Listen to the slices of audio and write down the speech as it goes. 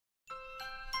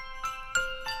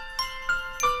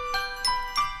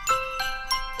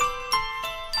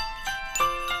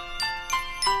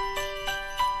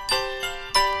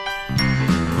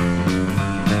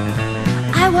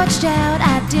watched out,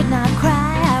 I did not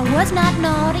cry. I was not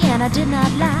naughty and I did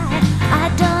not lie.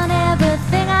 I'd done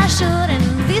everything I should, and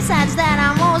besides that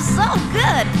I'm oh so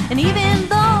good. And even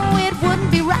though it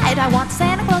wouldn't be right, I want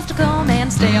Santa Claus to come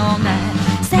and stay all night.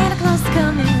 Santa Claus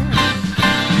coming,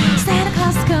 Santa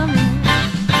Claus coming,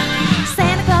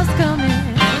 Santa Claus coming,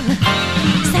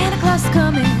 Santa Claus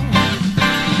coming,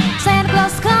 Santa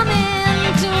Claus coming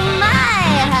to my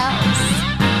house.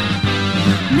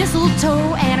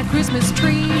 Mistletoe and a Christmas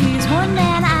tree's one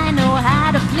man I know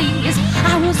how to please.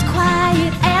 I was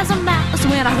quiet as a mouse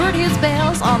when I heard his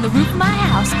bells on the roof of my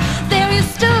house. There he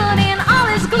stood